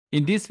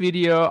In this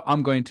video,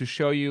 I'm going to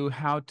show you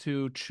how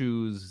to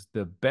choose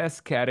the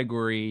best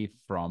category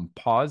from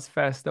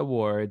PauseFest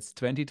Awards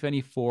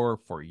 2024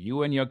 for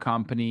you and your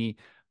company.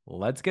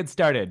 Let's get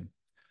started.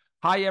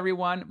 Hi,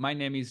 everyone. My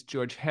name is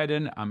George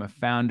Hedden. I'm a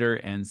founder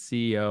and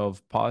CEO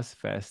of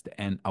PauseFest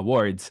and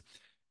Awards.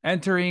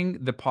 Entering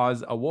the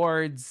Pause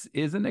Awards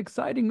is an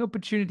exciting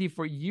opportunity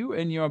for you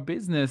and your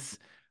business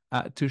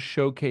to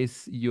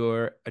showcase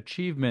your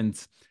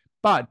achievements.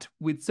 But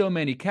with so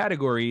many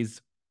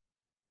categories,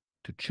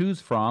 to choose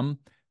from,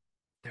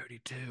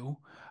 32,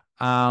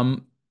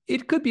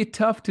 it could be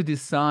tough to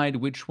decide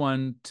which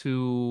one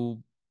to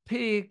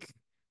pick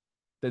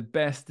that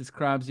best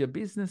describes your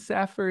business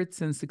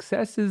efforts and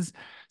successes.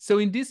 So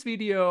in this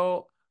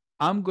video,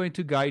 I'm going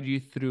to guide you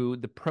through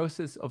the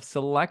process of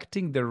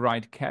selecting the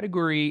right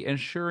category,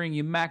 ensuring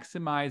you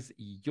maximize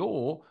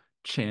your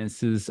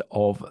chances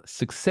of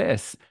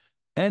success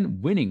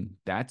and winning.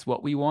 That's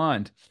what we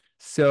want.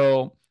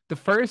 So the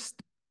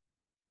first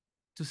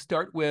to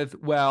start with,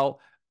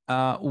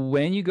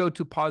 when you go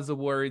to Pause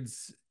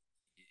Awards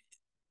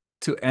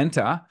to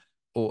enter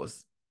or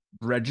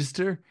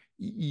register,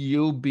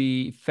 you'll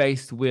be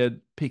faced with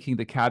picking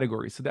the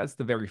category. So that's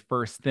the very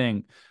first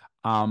thing.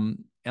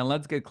 And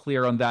let's get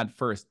clear on that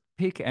first.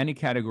 Pick any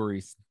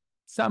categories.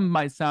 Some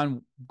might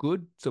sound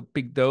good, so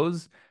pick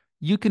those.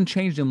 You can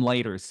change them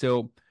later.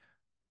 So,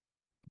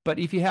 but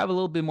if you have a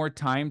little bit more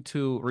time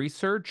to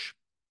research,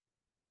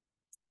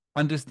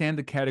 understand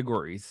the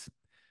categories,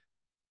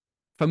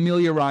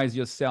 familiarize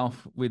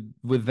yourself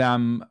with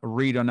them.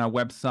 Read on our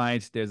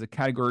website. There's a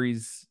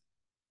categories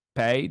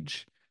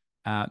page.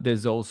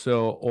 There's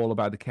also all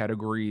about the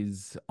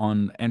categories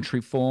on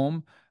entry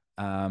form.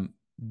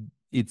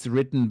 It's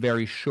written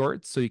very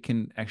short, so you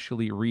can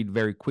actually read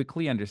very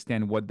quickly,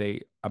 understand what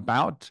they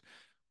about.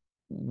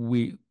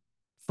 We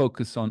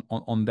focus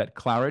on that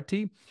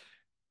clarity.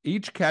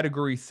 Each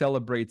category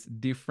celebrates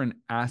different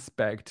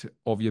aspect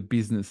of your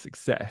business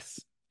success.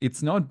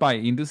 It's not by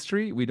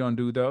industry. We don't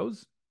do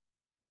those.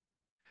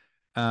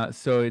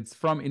 So it's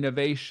from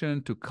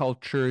innovation to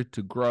culture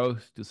to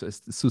growth to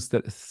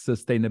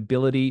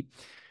sustainability.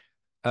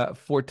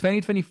 For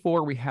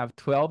 2024, we have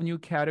 12 new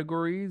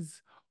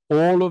categories.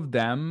 All of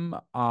them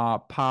are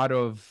part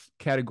of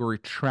category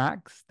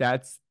tracks.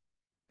 That's,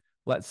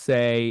 let's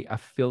say, a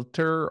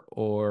filter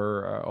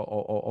or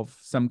of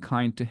some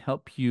kind to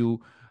help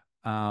you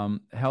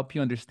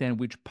understand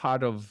which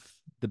part of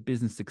the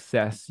business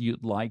success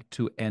you'd like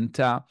to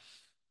enter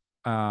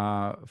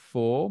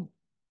for.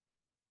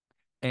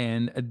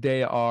 And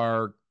they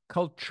are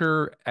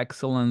culture,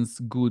 excellence,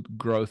 good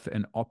growth,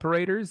 and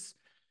operators.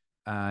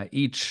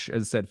 Each,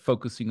 as I said,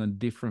 focusing on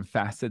different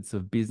facets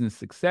of business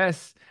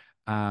success.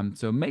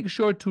 So make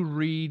sure to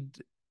read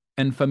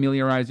and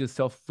familiarize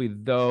yourself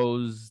with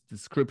those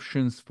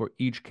descriptions for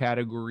each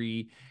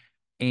category.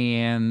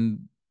 And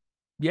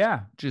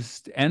yeah,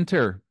 just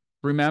enter.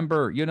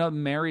 Remember, you're not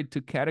married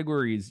to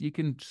categories. You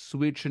can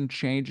switch and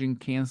change and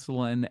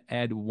cancel and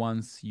add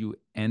once you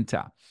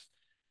enter.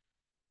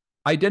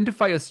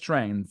 Identify your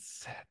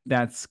strengths.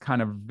 That's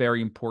kind of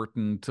very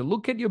important to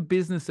look at your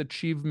business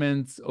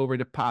achievements over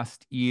the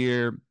past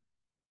year.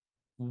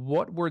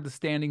 What were the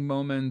standing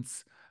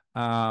moments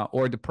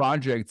or the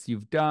projects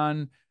you've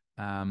done?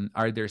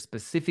 Are there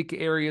specific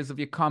areas of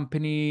your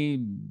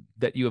company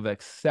that you have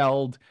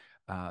excelled,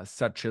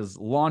 such as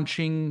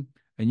launching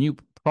a new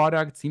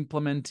product,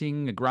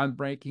 implementing a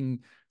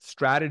groundbreaking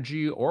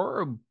strategy,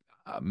 or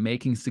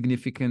making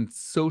significant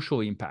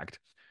social impact?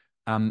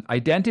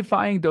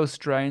 Identifying those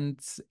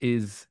strengths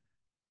is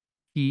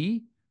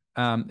key,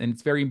 and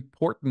it's very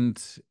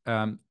important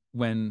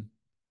when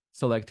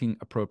selecting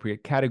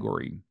appropriate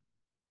category.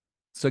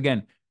 So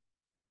again,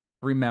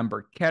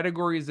 remember,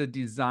 categories are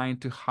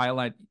designed to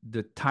highlight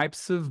the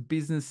types of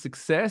business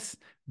success.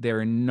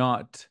 They're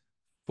not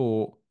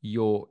for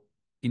your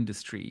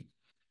industry.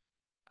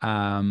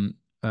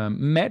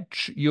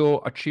 Match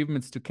your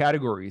achievements to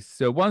categories.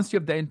 So once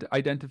you've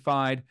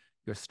identified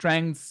your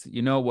strengths,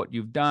 you know what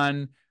you've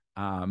done,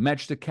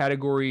 match the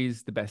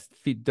categories, the best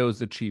fit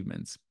those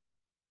achievements.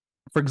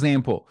 For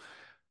example,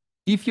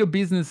 if your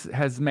business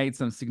has made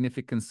some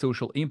significant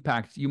social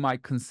impact, you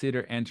might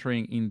consider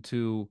entering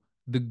into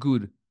the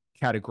good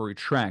category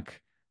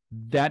track.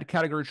 That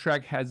category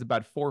track has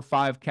about 4 or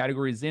 5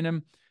 categories in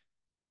them.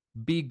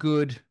 Be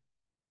good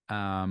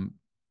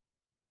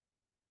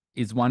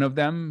is one of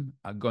them.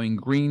 Going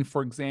green,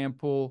 for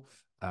example.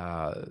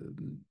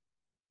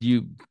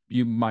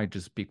 You might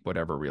just pick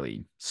whatever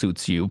really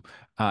suits you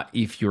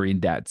if you're in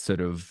that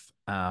sort of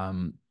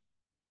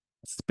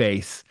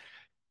space.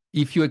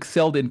 If you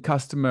excelled in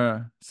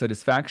customer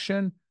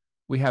satisfaction,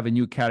 we have a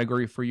new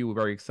category for you we're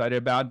very excited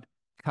about.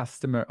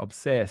 Customer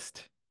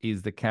obsessed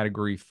is the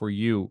category for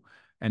you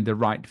and the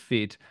right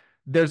fit.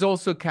 There's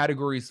also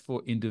categories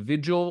for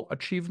individual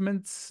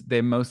achievements.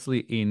 They're mostly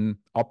in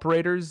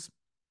operators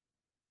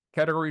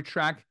category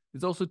track.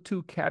 There's also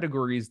 2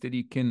 categories that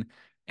you can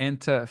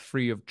enter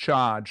free of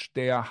charge.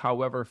 They are,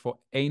 however, for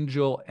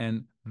angel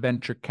and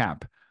venture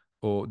cap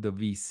or the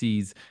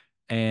VCs,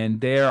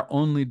 and they are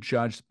only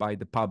judged by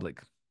the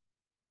public.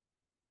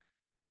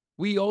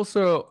 We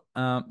also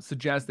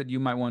suggest that you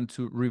might want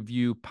to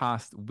review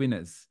past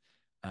winners.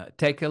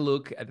 Take a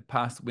look at the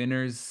past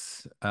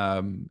winners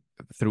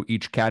through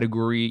each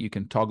category. You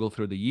can toggle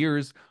through the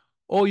years,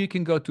 or you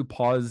can go to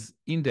Pause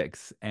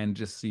Index and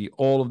just see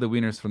all of the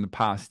winners from the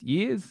past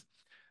years.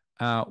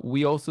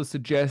 We also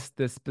suggest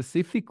that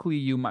specifically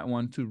you might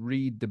want to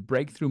read the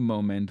breakthrough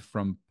moment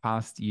from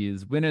past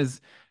years'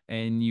 winners,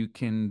 and you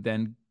can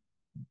then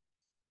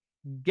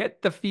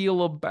get the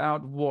feel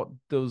about what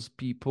those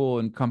people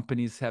and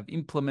companies have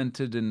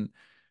implemented and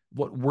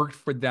what worked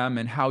for them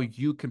and how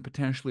you can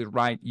potentially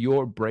write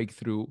your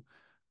breakthrough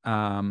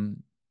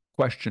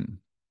question.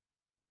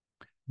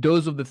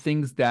 Those are the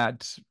things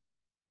that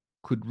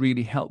could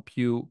really help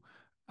you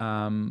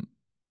um,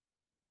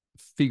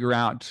 figure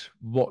out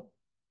what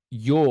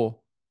your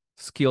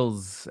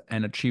skills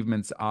and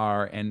achievements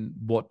are and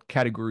what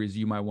categories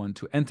you might want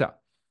to enter.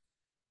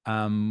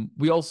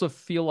 We also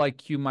feel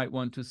like you might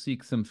want to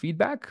seek some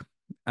feedback.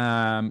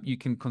 You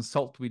can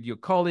consult with your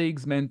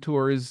colleagues,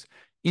 mentors,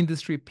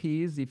 industry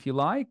peers, if you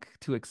like,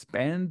 to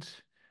expand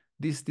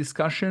this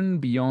discussion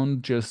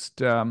beyond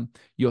just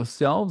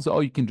yourselves,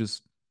 or you can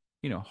just,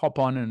 hop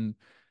on and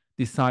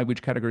decide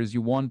which categories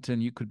you want,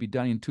 and you could be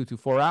done in 2 to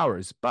 4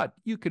 hours. But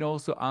you can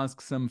also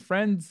ask some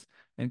friends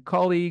and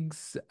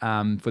colleagues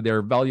for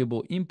their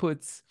valuable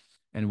inputs,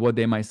 and what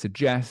they might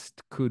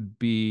suggest could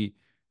be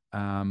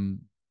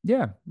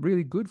yeah,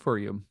 really good for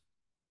you.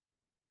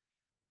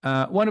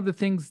 One of the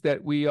things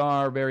that we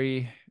are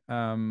very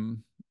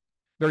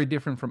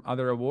different from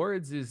other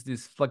awards is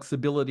this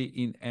flexibility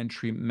in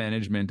entry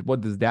management.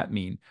 What does that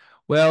mean?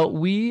 Well,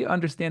 we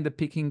understand that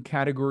picking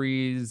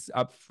categories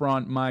up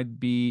front might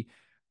be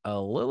a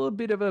little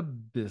bit of a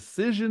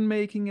decision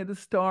making at the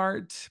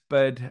start,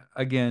 but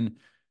again,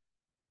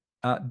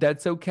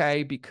 that's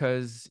okay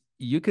because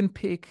you can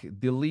pick,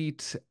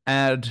 delete,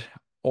 add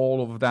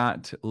all of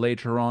that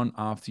later on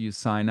after you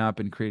sign up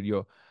and create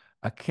your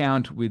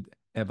account with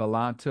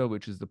Evalato,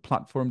 which is the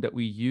platform that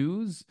we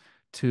use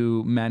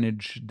to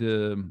manage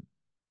the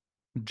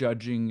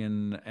judging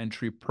and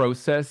entry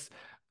process.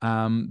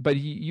 But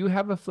you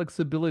have a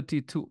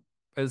flexibility to,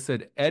 as I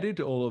said, edit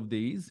all of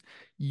these.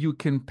 You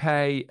can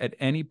pay at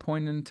any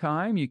point in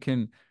time. You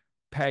can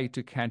pay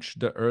to catch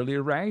the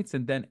earlier rates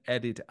and then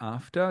edit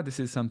after. This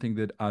is something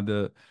that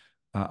other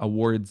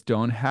awards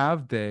don't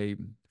have. They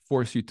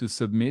force you to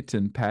submit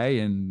and pay,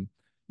 and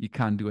you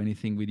can't do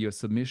anything with your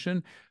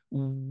submission.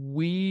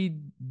 We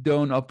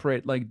don't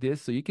operate like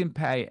this, so you can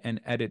pay and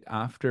edit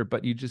after,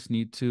 but you just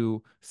need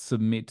to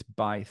submit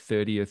by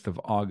 30th of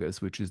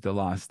August, which is the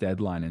last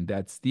deadline, and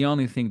that's the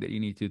only thing that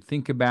you need to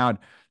think about.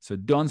 So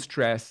don't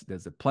stress.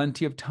 There's a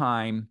plenty of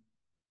time.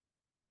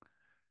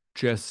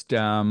 Just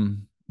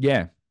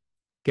yeah,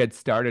 get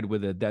started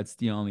with it. That's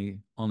the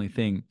only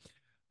thing.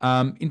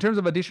 In terms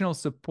of additional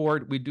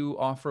support, we do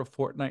offer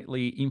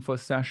fortnightly info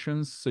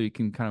sessions, so you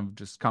can kind of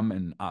just come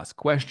and ask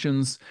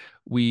questions.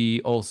 We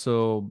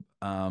also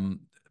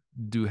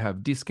do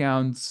have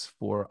discounts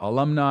for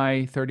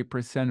alumni,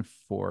 30%,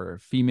 for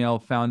female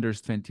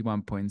founders,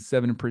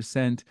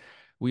 21.7%.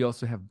 We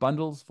also have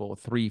bundles for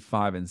 3,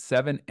 5, and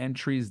 7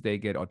 entries. They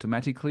get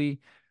automatically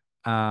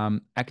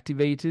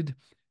activated.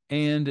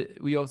 And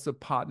we also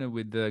partner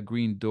with the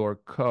Green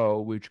Door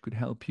Co., which could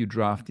help you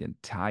draft the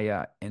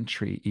entire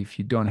entry if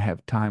you don't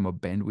have time or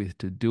bandwidth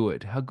to do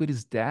it. How good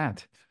is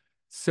that?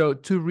 So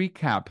to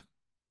recap,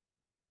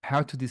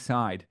 how to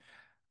decide.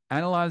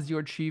 Analyze your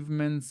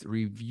achievements,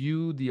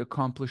 review the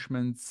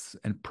accomplishments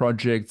and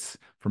projects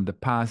from the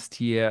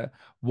past year.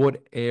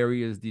 What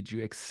areas did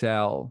you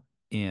excel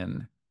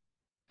in?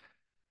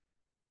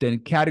 Then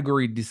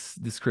category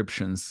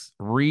descriptions.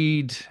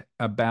 Read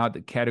about the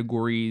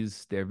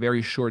categories. They're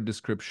very short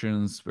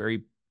descriptions,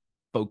 very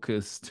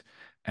focused,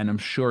 and I'm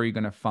sure you're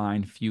going to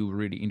find a few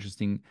really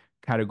interesting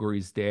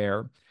categories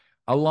there.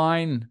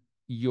 Align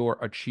your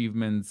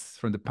achievements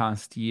from the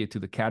past year to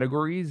the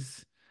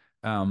categories.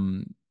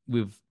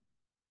 We've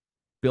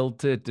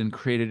built it and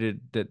created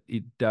it that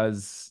it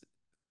does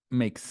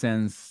make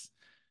sense.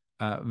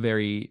 It's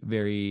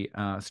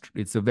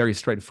a very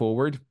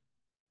straightforward.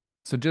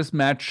 So just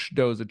match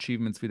those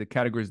achievements with the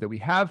categories that we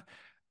have.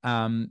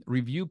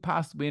 Review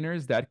past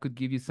winners. That could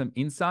give you some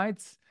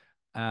insights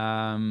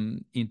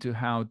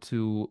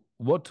into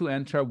what to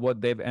enter, what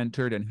they've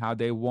entered, and how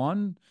they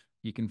won.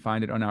 You can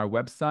find it on our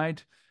website.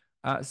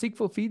 Seek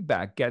for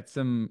feedback. Get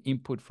some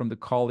input from the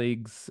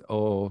colleagues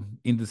or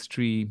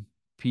industry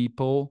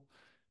people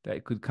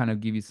that could kind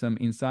of give you some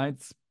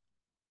insights.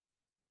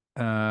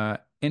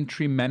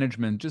 Entry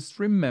management. Just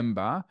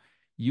remember,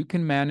 you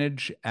can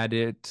manage,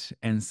 edit,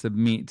 and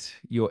submit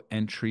your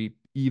entry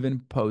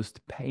even post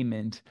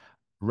payment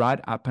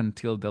right up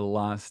until the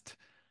last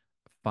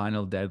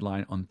final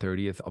deadline on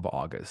 30th of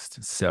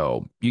August.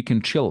 So you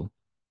can chill,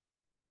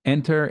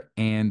 enter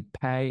and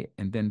pay,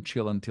 and then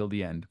chill until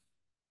the end.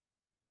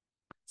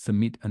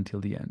 Submit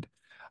until the end.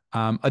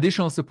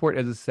 Additional support,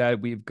 as I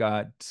said, we've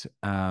got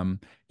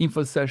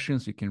info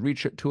sessions. You can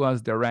reach out to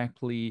us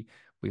directly.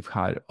 We've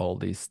had all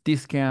these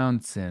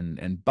discounts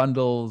and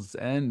bundles,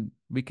 and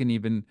we can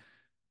even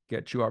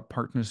get you our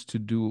partners to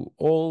do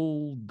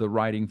all the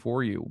writing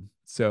for you.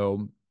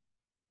 So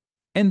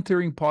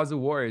entering Pause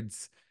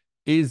Awards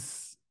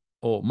is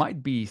or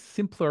might be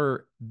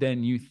simpler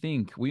than you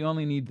think. We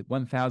only need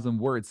 1,000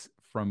 words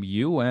from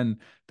you, and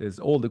there's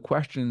all the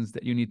questions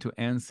that you need to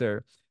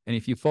answer. And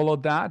if you follow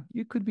that,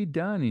 you could be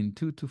done in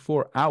 2 to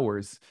 4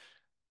 hours.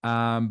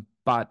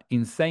 But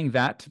in saying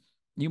that,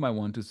 you might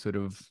want to sort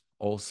of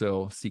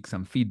also seek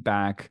some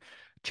feedback,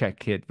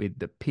 check it with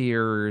the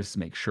peers,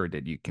 make sure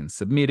that you can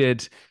submit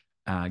it,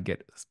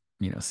 get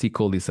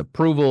seek all these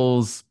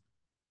approvals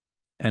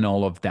and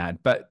all of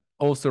that. But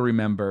also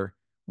remember,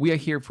 we are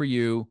here for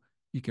you.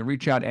 You can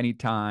reach out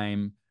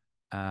anytime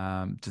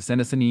to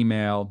send us an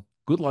email.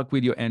 Good luck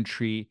with your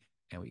entry,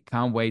 and we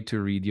can't wait to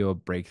read your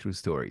breakthrough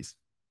stories.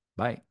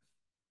 Bye.